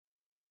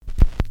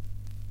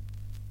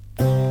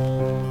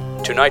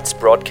Tonight's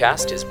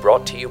broadcast is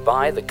brought to you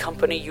by the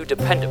company you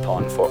depend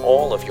upon for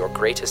all of your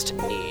greatest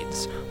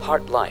needs,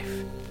 Heart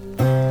Life.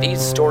 These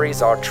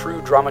stories are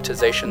true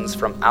dramatizations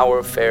from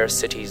our fair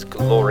city's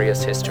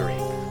glorious history.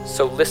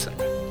 So listen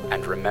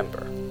and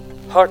remember,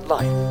 Heart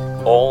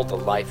Life, all the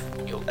life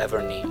you'll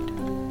ever need.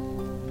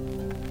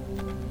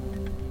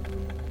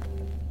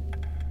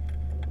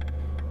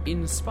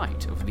 In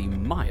spite of the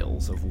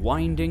miles of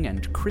winding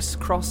and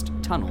crisscrossed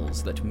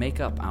tunnels that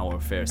make up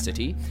our fair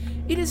city,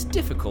 it is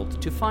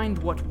difficult to find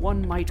what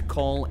one might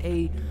call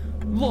a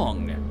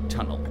long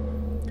tunnel.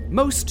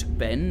 Most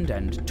bend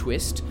and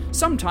twist,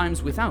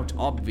 sometimes without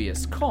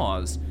obvious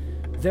cause.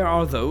 There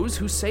are those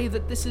who say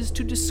that this is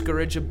to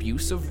discourage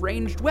abuse of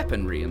ranged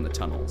weaponry in the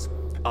tunnels.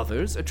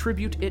 Others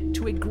attribute it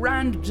to a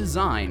grand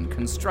design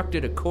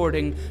constructed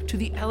according to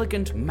the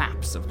elegant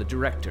maps of the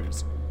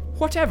directors.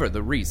 Whatever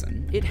the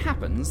reason, it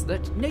happens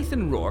that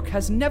Nathan Rourke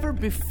has never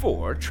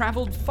before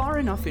traveled far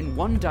enough in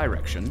one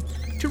direction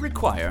to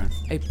require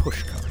a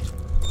pushcart.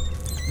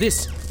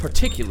 This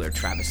particular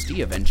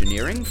travesty of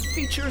engineering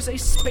features a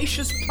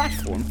spacious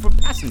platform for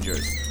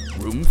passengers,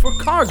 room for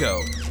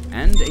cargo,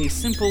 and a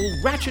simple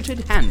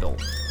ratcheted handle,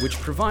 which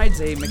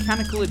provides a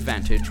mechanical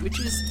advantage which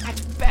is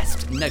at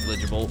best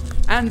negligible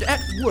and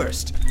at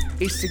worst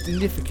a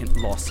significant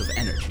loss of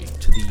energy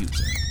to the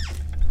user.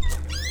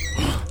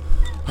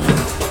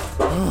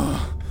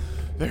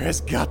 There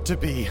has got to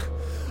be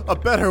a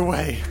better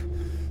way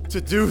to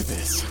do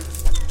this.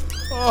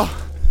 Oh,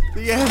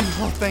 the end.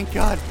 Oh, thank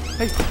God.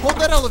 Hey, hold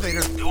that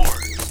elevator.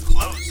 Doors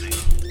closing.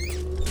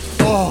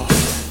 Oh,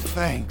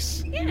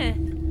 thanks. Yeah,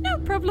 no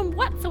problem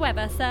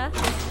whatsoever, sir.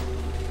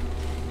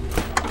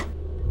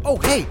 Oh,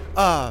 hey,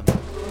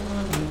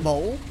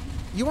 Mole?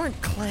 You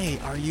aren't Clay,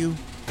 are you?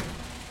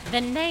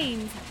 The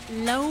name's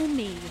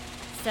Loamy,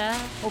 sir.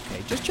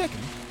 Okay, just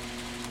checking.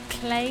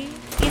 Clay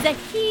is a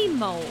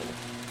he-mole,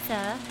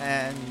 sir.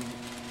 And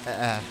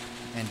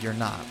you're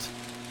not.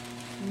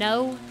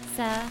 No,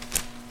 sir.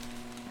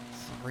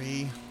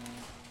 Sorry.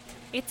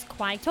 It's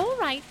quite all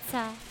right,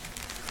 sir.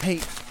 Hey,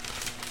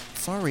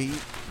 sorry.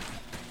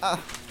 I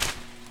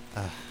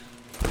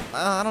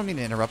don't mean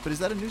to interrupt, but is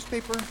that a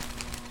newspaper?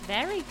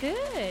 Very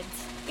good.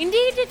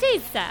 Indeed it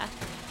is, sir.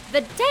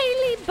 The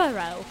Daily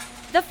Borough,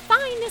 the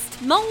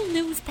finest mole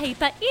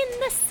newspaper in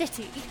the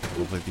city.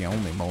 Probably the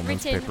only mole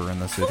Written newspaper in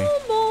the city.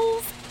 For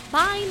moles,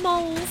 by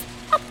moles,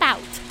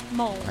 about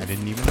moles. I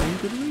didn't even know you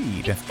could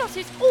read. It's got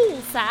it all,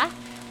 sir.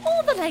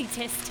 All the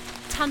latest.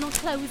 Tunnel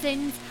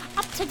closings,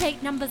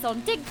 up-to-date numbers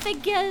on dig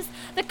figures,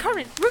 the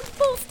current root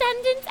ball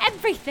standings,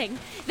 everything.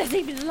 There's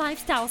even a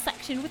lifestyle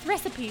section with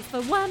recipes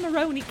for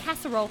wormeroni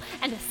casserole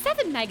and a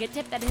 7-maggot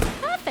dip that is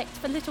perfect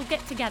for little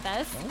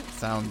get-togethers. Oh,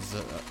 sounds,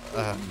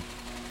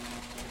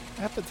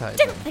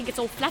 appetizing. Don't think it's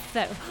all fluff,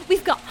 though.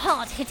 We've got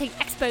hard-hitting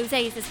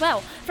exposés as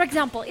well. For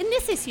example, in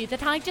this issue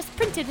that I just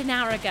printed an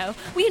hour ago,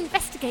 we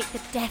investigate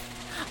the death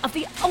of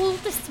the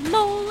oldest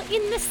mole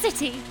in the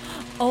city,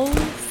 Old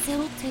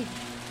Silty.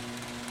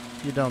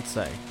 You don't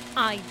say.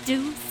 I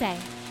do say.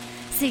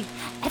 See,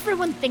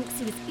 everyone thinks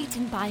he was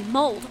eaten by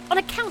mold on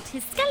account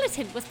his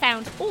skeleton was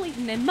found all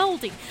eaten and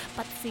mouldy.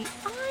 But see,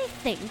 I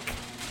think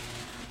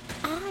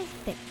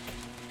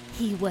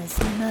he was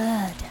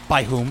murdered.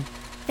 By whom?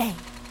 They.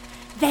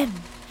 Them.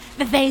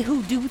 The they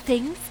who do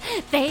things.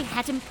 They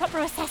had him proper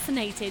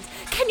assassinated.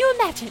 Can you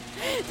imagine?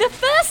 The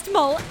first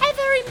mole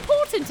ever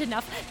important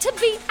enough to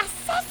be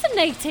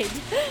assassinated.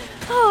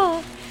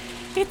 Oh,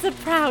 it's a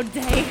proud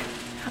day.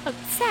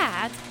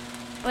 Sad,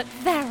 but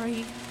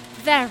very,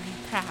 very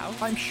proud.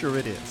 I'm sure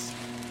it is.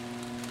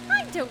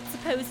 I don't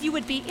suppose you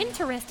would be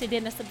interested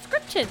in a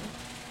subscription.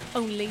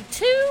 Only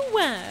 2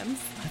 worms.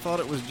 I thought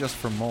it was just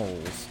for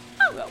moles.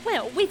 Oh,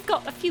 well, we've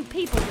got a few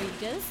people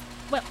readers.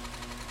 Well,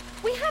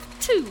 we have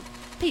 2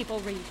 people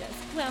readers.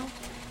 Well,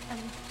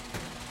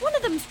 one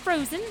of them's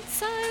frozen,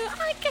 so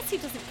I guess he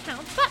doesn't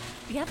count, but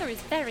the other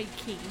is very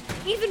keen.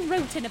 Even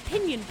wrote an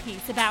opinion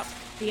piece about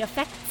the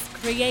effects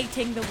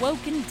creating the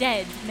woken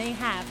dead may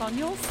have on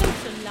your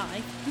social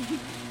life.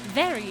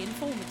 Very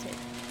informative.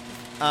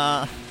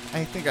 I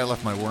think I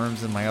left my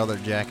worms in my other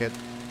jacket.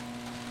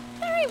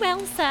 Very well,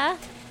 sir.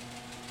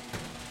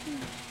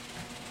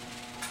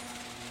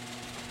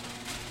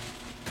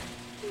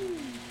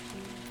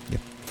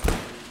 Yep.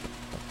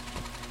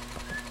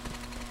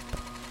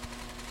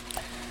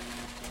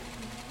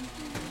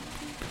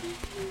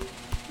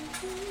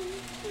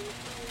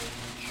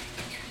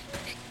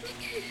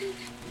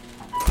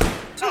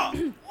 Top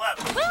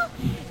left. Well,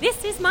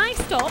 this is my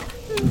stop.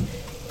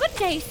 Good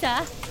day,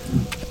 sir.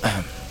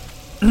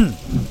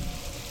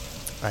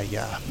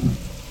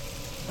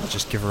 I'll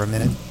just give her a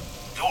minute.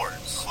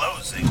 Doors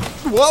closing.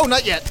 Whoa,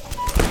 not yet.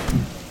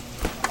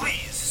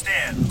 Please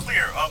stand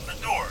clear of the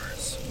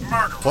doors.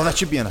 Murderer. Well, that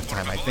should be enough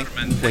time, I think.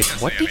 Wait,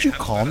 what did you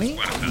call me?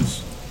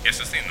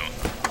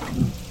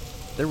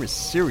 There was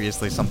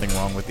seriously something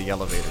wrong with the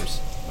elevators.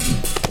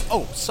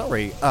 Oh,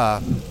 sorry,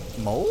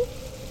 Mole?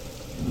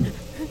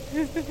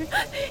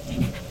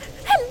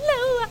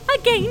 Hello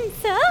again,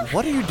 sir.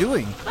 What are you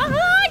doing?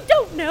 I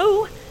don't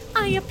know.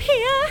 I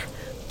appear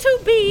to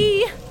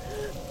be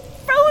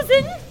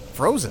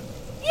frozen.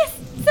 Yes,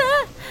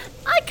 sir.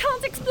 I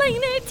can't explain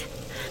it.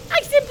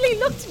 I simply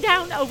looked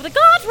down over the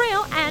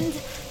guardrail and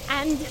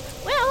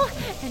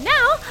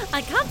now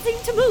I can't seem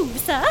to move,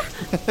 sir.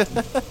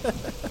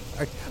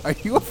 Are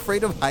you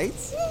afraid of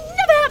heights?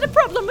 Never had a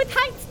problem with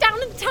heights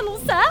down in the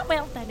tunnels, sir.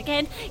 Well, then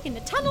again, in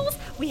the tunnels,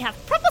 we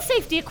have proper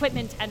safety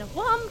equipment and a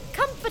warm,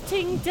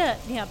 comforting dirt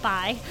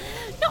nearby.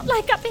 Not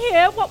like up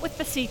here, what with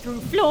the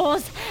see-through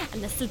floors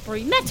and the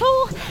slippery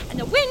metal and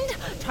the wind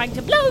trying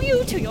to blow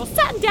you to your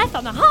certain death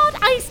on the hard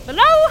ice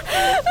below.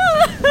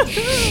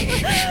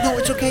 No,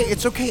 it's okay.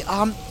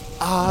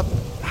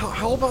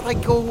 How about I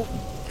go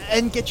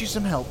and get you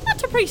some help?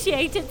 Much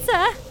appreciated,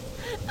 sir.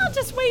 I'll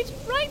just wait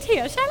right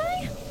here, shall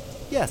I?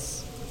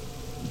 Yes.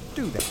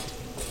 Do that.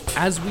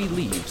 As we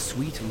leave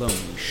Sweet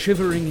Loamy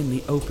shivering in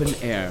the open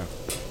air,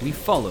 we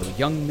follow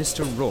young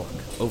Mr.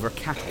 Rourke over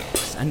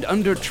catwalks and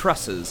under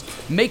trusses,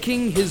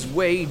 making his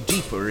way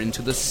deeper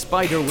into the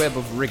spider web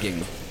of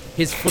rigging.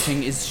 His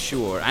footing is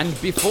sure,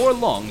 and before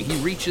long he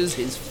reaches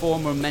his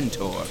former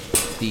mentor,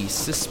 the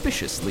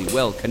suspiciously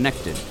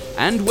well-connected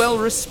and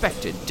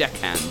well-respected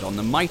deckhand on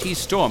the mighty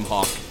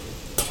Stormhawk,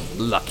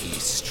 Lucky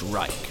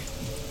Strike.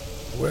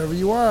 Wherever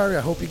you are,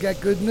 I hope you got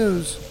good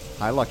news.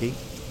 Hi, Lucky.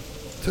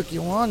 Took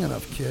you long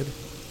enough, kid.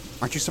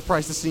 Aren't you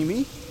surprised to see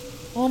me?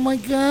 Oh my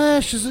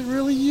gosh, is it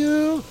really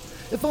you?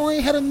 If only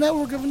I had a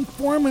network of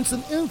informants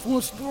and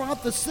influence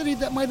throughout the city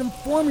that might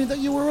inform me that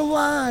you were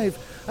alive,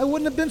 I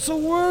wouldn't have been so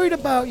worried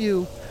about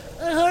you.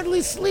 I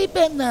hardly sleep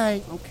at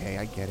night. Okay,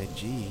 I get it.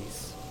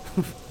 Jeez.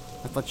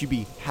 I thought you'd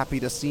be happy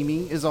to see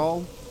me, is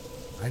all.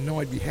 I know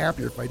I'd be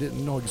happier if I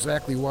didn't know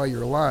exactly why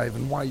you're alive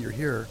and why you're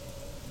here.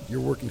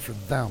 You're working for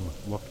them.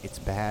 Look, it's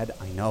bad,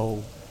 I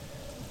know.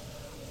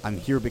 I'm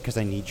here because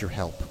I need your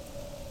help.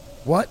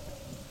 What?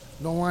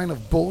 No line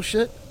of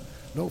bullshit?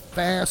 No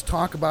fast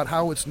talk about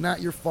how it's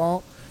not your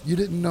fault? You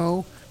didn't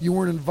know? You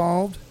weren't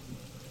involved?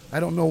 I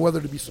don't know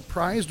whether to be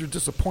surprised or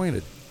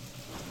disappointed.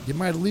 You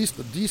might at least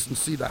have the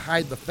decency to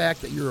hide the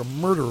fact that you're a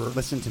murderer.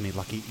 Listen to me,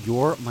 Lucky.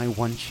 You're my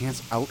one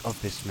chance out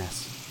of this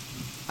mess.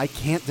 I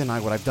can't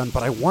deny what I've done,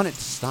 but I want it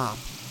to stop.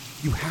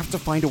 You have to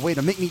find a way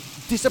to make me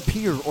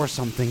disappear or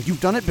something. You've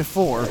done it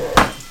before.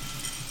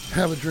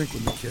 Have a drink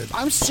with me, kid.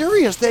 I'm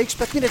serious. They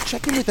expect me to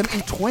check in with them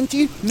in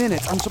 20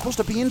 minutes. I'm supposed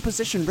to be in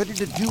position, ready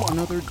to do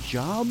another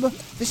job.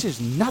 This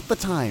is not the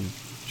time.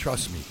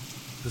 Trust me,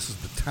 this is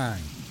the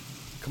time.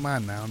 Come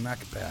on now,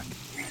 knock it back.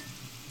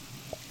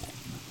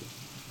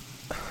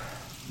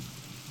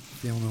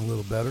 Feeling a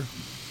little better?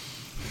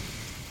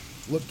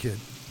 Look, kid,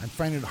 I'm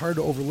finding it hard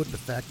to overlook the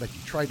fact that you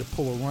tried to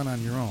pull a run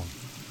on your own.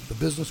 The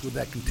business with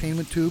that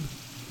containment tube,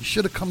 you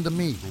should have come to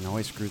me. I know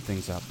I screwed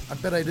things up. I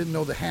bet I didn't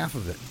know the half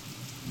of it.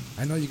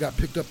 I know you got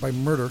picked up by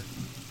murder.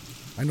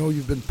 I know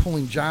you've been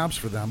pulling jobs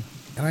for them.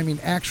 And I mean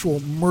actual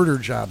murder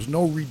jobs,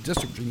 no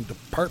redistricting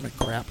department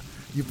crap.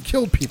 You've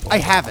killed people. I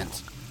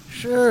haven't.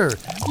 Sure,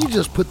 you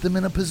just put them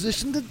in a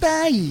position to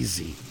die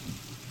easy.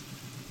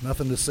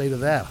 Nothing to say to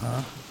that,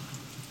 huh?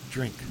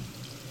 Drink.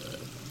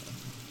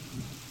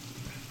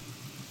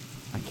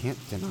 I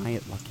can't deny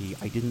it, Lucky.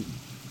 I didn't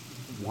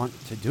want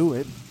to do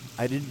it.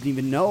 I didn't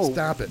even know.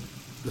 Stop it.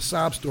 The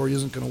sob story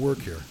isn't going to work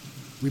here.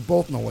 We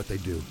both know what they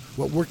do,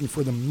 what working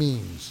for them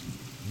means.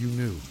 You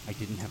knew. I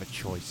didn't have a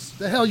choice.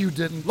 The hell you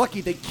didn't.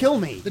 Lucky, they'd kill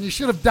me. Then you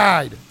should have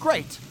died.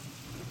 Great.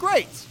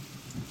 Great.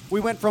 We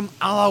went from,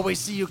 I'll always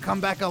see you come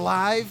back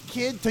alive,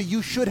 kid, to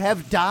you should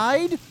have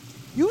died?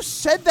 You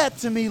said that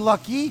to me,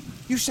 Lucky.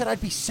 You said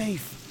I'd be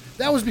safe.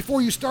 That was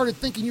before you started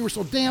thinking you were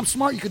so damn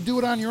smart you could do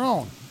it on your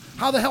own.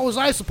 How the hell was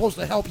I supposed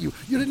to help you?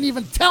 You didn't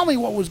even tell me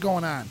what was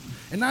going on.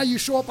 And now you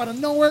show up out of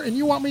nowhere and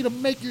you want me to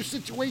make your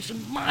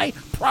situation my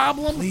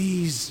problem?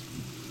 Please.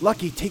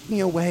 Lucky, take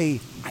me away.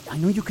 I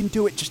know you can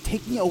do it. Just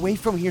take me away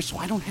from here so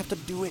I don't have to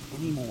do it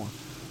anymore.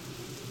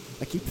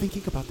 I keep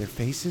thinking about their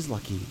faces,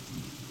 Lucky.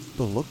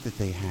 The look that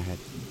they had.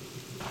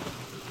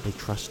 They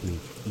trust me.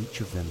 Each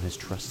of them has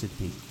trusted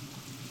me.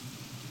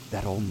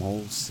 That old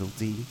mole,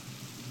 Silty.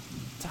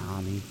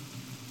 Tommy.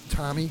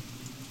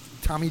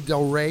 Tommy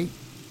Del Rey?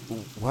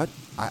 What?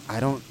 I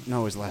don't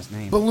know his last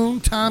name. Balloon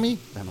Tommy?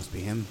 That must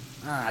be him.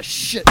 Ah,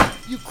 shit.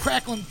 You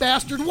crackling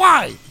bastard.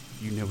 Why?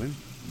 You knew him?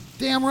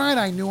 Damn right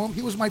I knew him.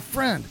 He was my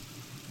friend.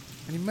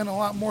 And he meant a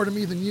lot more to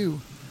me than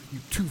you. You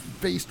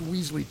two-faced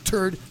Weasley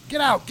turd. Get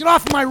out. Get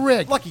off of my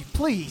rig. Lucky,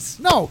 please.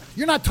 No,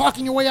 you're not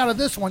talking your way out of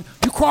this one.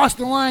 You crossed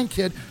the line,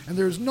 kid. And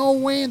there's no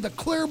way in the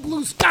clear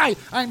blue sky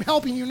I'm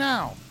helping you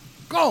now.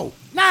 Go.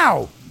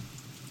 Now.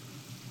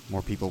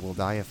 More people will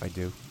die if I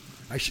do.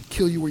 I should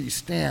kill you where you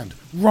stand.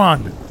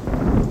 Run.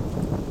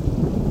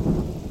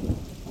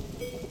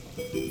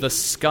 The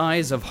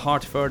skies of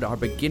Hartford are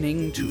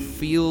beginning to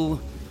feel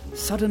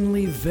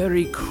suddenly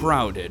very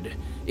crowded.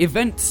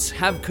 Events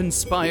have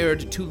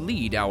conspired to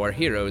lead our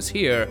heroes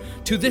here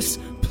to this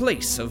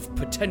place of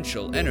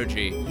potential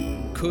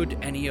energy. Could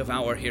any of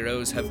our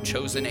heroes have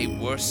chosen a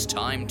worse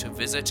time to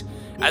visit?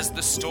 As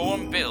the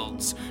storm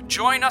builds,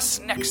 join us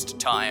next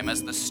time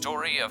as the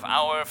story of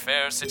our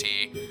fair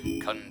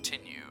city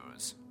continues.